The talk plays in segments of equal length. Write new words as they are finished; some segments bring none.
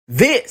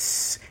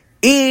This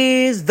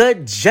is the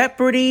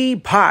Jeopardy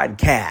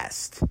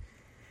podcast.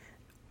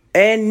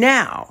 And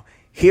now,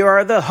 here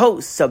are the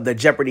hosts of the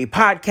Jeopardy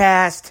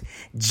podcast,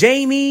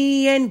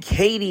 Jamie and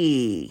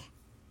Katie.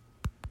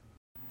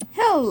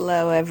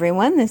 Hello,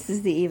 everyone. This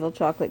is the Evil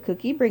Chocolate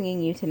Cookie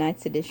bringing you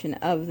tonight's edition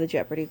of the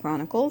Jeopardy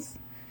Chronicles.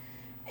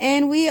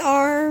 And we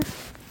are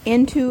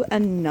into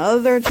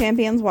another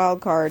Champions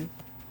Wildcard.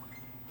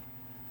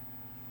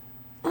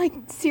 Like,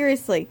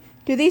 seriously,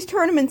 do these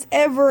tournaments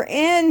ever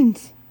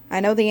end? I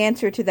know the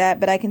answer to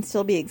that, but I can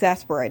still be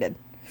exasperated.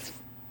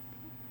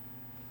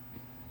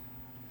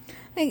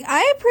 Like,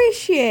 I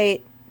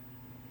appreciate,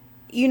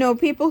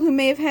 people who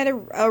may have had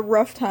a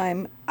rough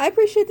time. I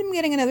appreciate them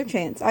getting another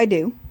chance. I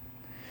do.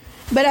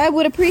 But I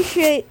would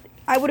appreciate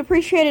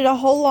it a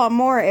whole lot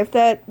more if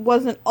that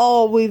wasn't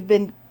all we've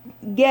been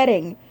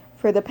getting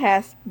for the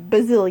past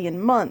bazillion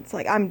months.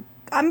 Like, I'm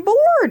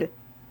bored.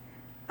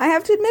 I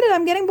have to admit it,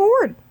 I'm getting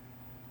bored.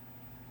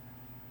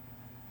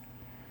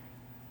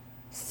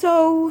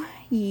 So,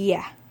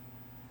 yeah.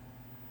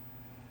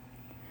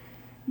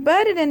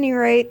 But at any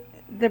rate,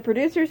 the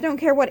producers don't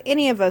care what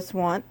any of us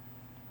want,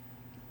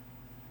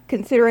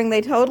 considering they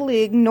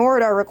totally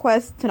ignored our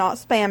request to not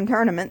spam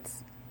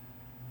tournaments.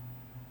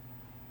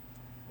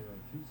 There are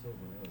 2 silver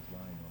arrows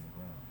lying on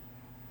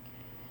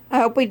the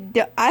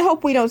ground. I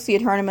hope we don't see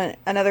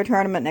another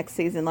tournament next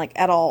season, like,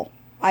 at all.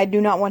 I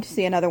do not want to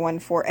see another one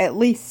for at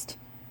least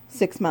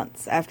 6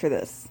 months after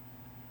this.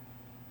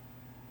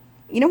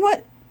 You know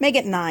what? Make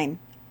it 9.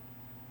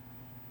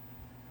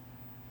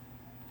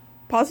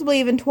 Possibly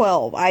even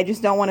 12. I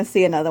just don't want to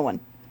see another one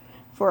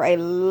for a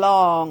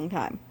long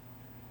time.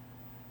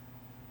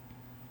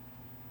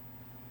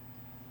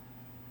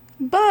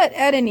 But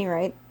at any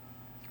rate,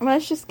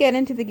 let's just get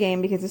into the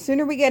game, because the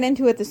sooner we get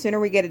into it, the sooner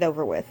we get it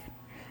over with.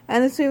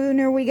 And the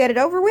sooner we get it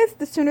over with,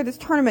 the sooner this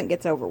tournament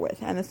gets over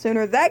with. And the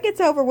sooner that gets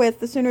over with,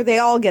 the sooner they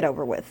all get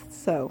over with.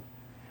 So,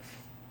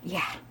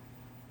 yeah.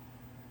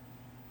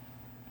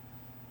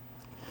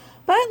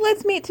 But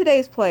let's meet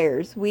today's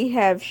players. We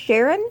have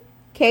Sharon,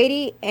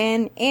 Katie,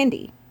 and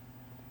Andy.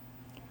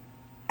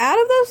 Out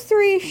of those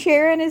 3,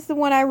 Sharon is the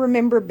one I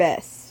remember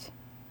best.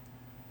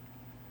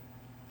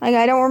 Like,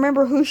 I don't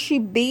remember who she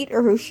beat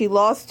or who she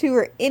lost to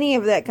or any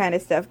of that kind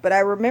of stuff, but I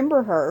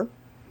remember her.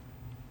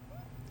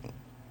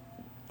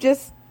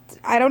 Just,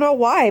 I don't know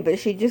why, but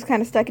she just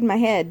kind of stuck in my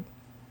head.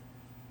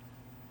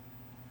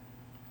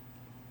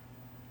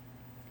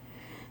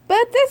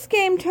 But this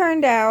game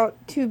turned out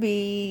to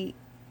be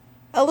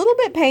a little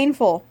bit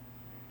painful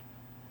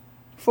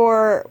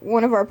for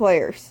one of our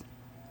players.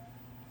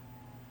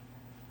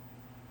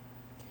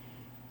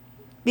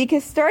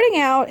 Because starting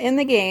out in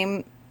the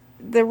game,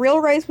 the real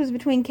race was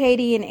between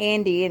Katie and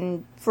Andy,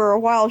 and for a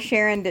while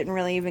Sharon didn't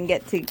really even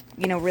get to,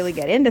 really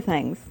get into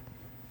things.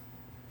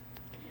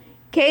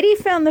 Katie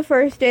found the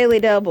first daily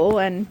double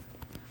and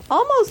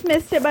almost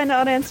missed it by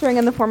not answering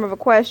in the form of a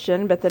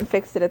question, but then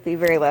fixed it at the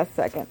very last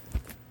second.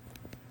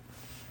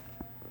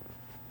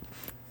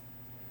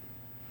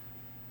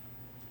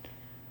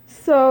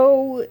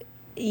 So,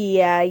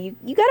 yeah, you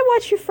gotta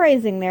watch your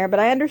phrasing there, but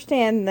I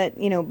understand that,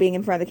 being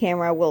in front of the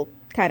camera will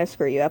kind of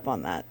screw you up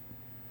on that.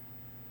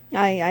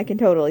 I can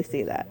totally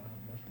see that.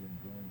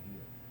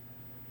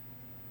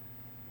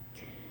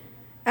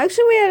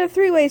 Actually, we had a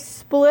 3-way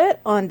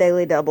split on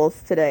daily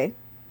doubles today,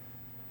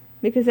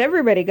 because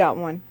everybody got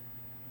one.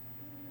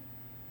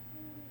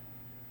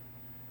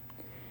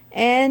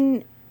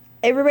 And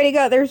everybody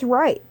got theirs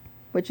right,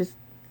 which is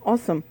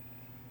awesome.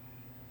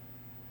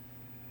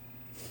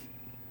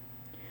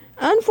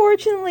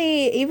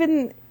 Unfortunately,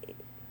 even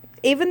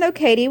though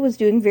Katie was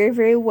doing very,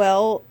 very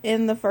well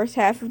in the first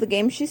half of the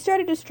game, she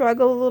started to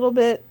struggle a little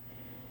bit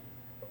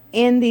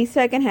in the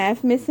second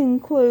half, missing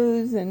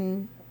clues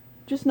and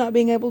just not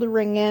being able to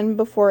ring in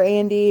before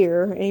Andy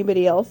or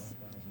anybody else.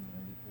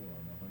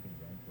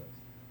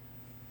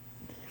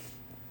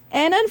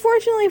 And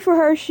unfortunately for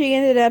her, she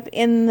ended up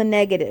in the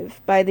negative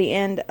by the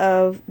end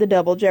of the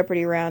double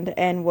Jeopardy round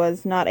and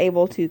was not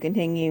able to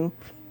continue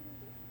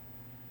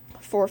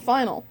for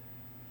final.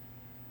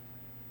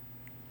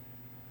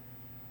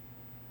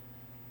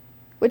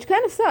 Which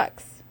kind of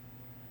sucks.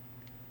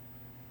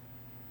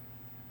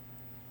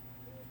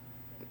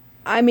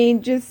 I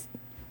mean, just,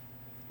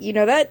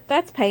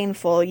 that's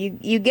painful.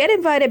 You get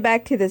invited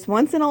back to this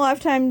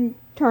once-in-a-lifetime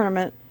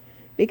tournament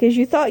because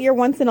you thought your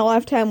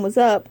once-in-a-lifetime was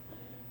up,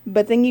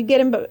 but then you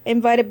get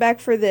invited back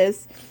for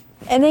this,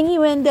 and then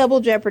you end double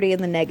Jeopardy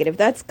in the negative.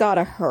 That's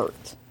gotta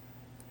hurt.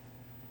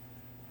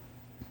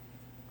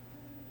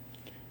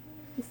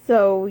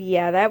 So,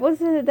 yeah, that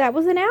was an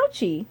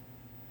ouchie.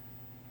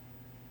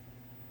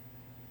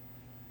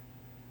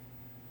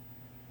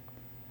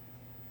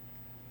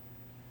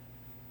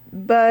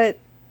 But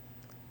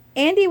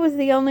Andy was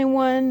the only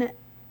one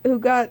who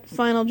got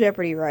Final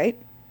Jeopardy right.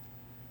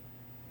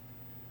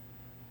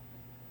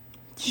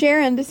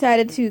 Sharon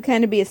decided to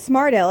kind of be a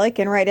smart aleck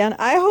and write down,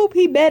 I hope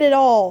he bet it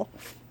all.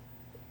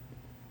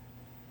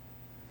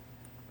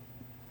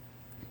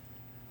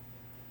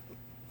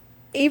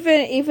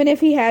 even if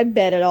he had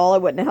bet at all,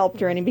 it wouldn't have helped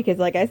her any because,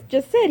 like I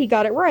just said, he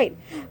got it right.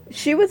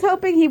 She was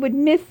hoping he would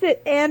miss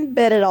it and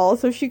bet it all,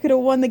 so she could have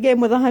won the game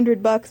with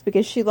 $100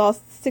 because she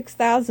lost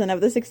 6,000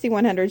 of the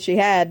 6,100 she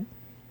had.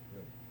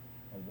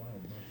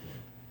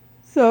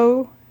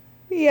 So,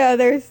 yeah,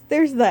 there's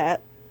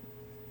that.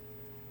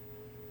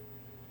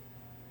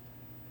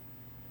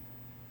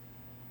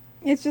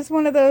 It's just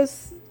one of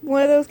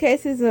those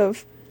cases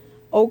of,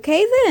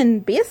 okay then,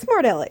 be a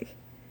smart aleck.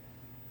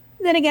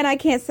 Then again, I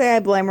can't say I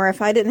blame her.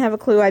 If I didn't have a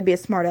clue, I'd be a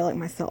smart aleck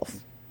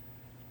myself.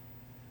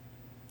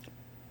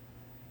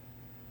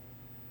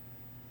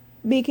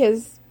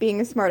 Because being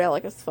a smart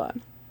aleck is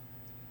fun.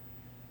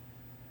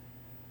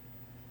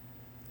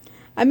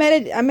 I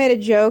made a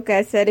joke.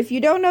 I said, if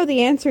you don't know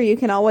the answer, you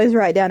can always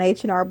write down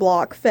H&R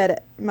Block,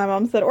 my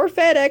mom said, or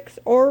FedEx,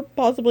 or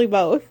possibly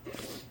both.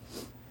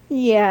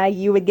 Yeah,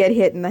 you would get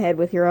hit in the head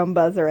with your own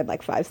buzzer in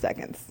like 5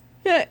 seconds.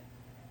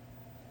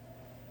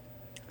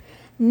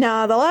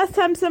 Nah, the last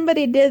time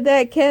somebody did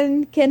that,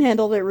 Ken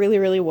handled it really,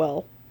 really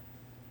well.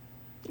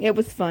 It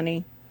was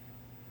funny.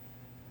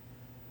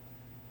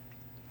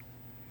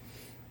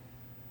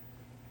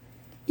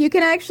 You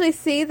can actually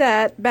see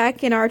that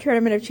back in our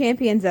Tournament of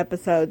Champions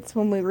episodes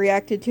when we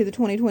reacted to the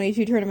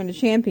 2022 Tournament of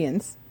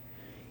Champions.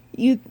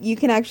 You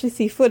can actually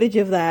see footage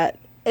of that.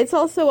 It's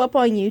also up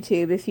on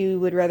YouTube if you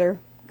would rather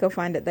go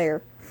find it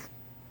there.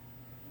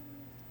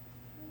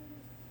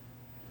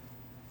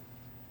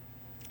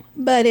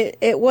 But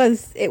it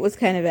was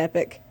kind of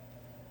epic.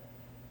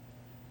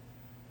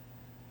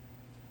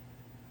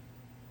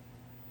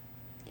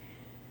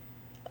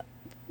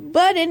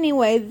 But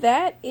anyway,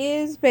 that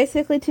is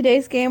basically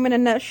today's game in a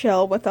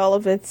nutshell with all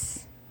of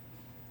its,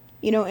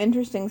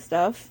 interesting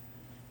stuff.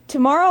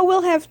 Tomorrow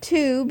we'll have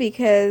 2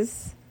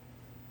 because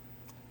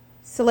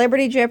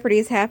Celebrity Jeopardy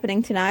is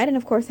happening tonight, and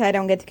of course I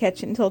don't get to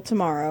catch it until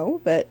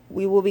tomorrow, but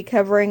we will be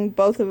covering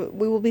both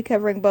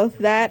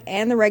that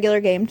and the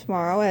regular game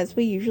tomorrow as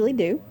we usually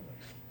do.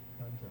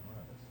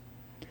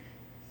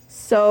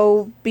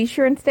 So be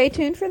sure and stay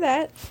tuned for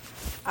that.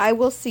 I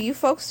will see you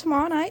folks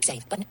tomorrow night.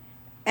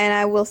 And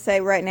I will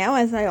say right now,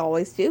 as I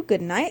always do,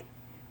 good night.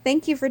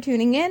 Thank you for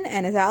tuning in,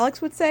 and as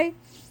Alex would say,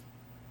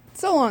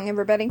 so long,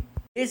 everybody.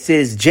 This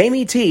is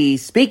Jamie T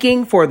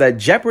speaking for the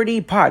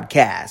Jeopardy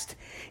podcast,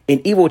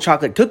 an Evil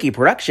Chocolate Cookie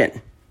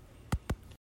production.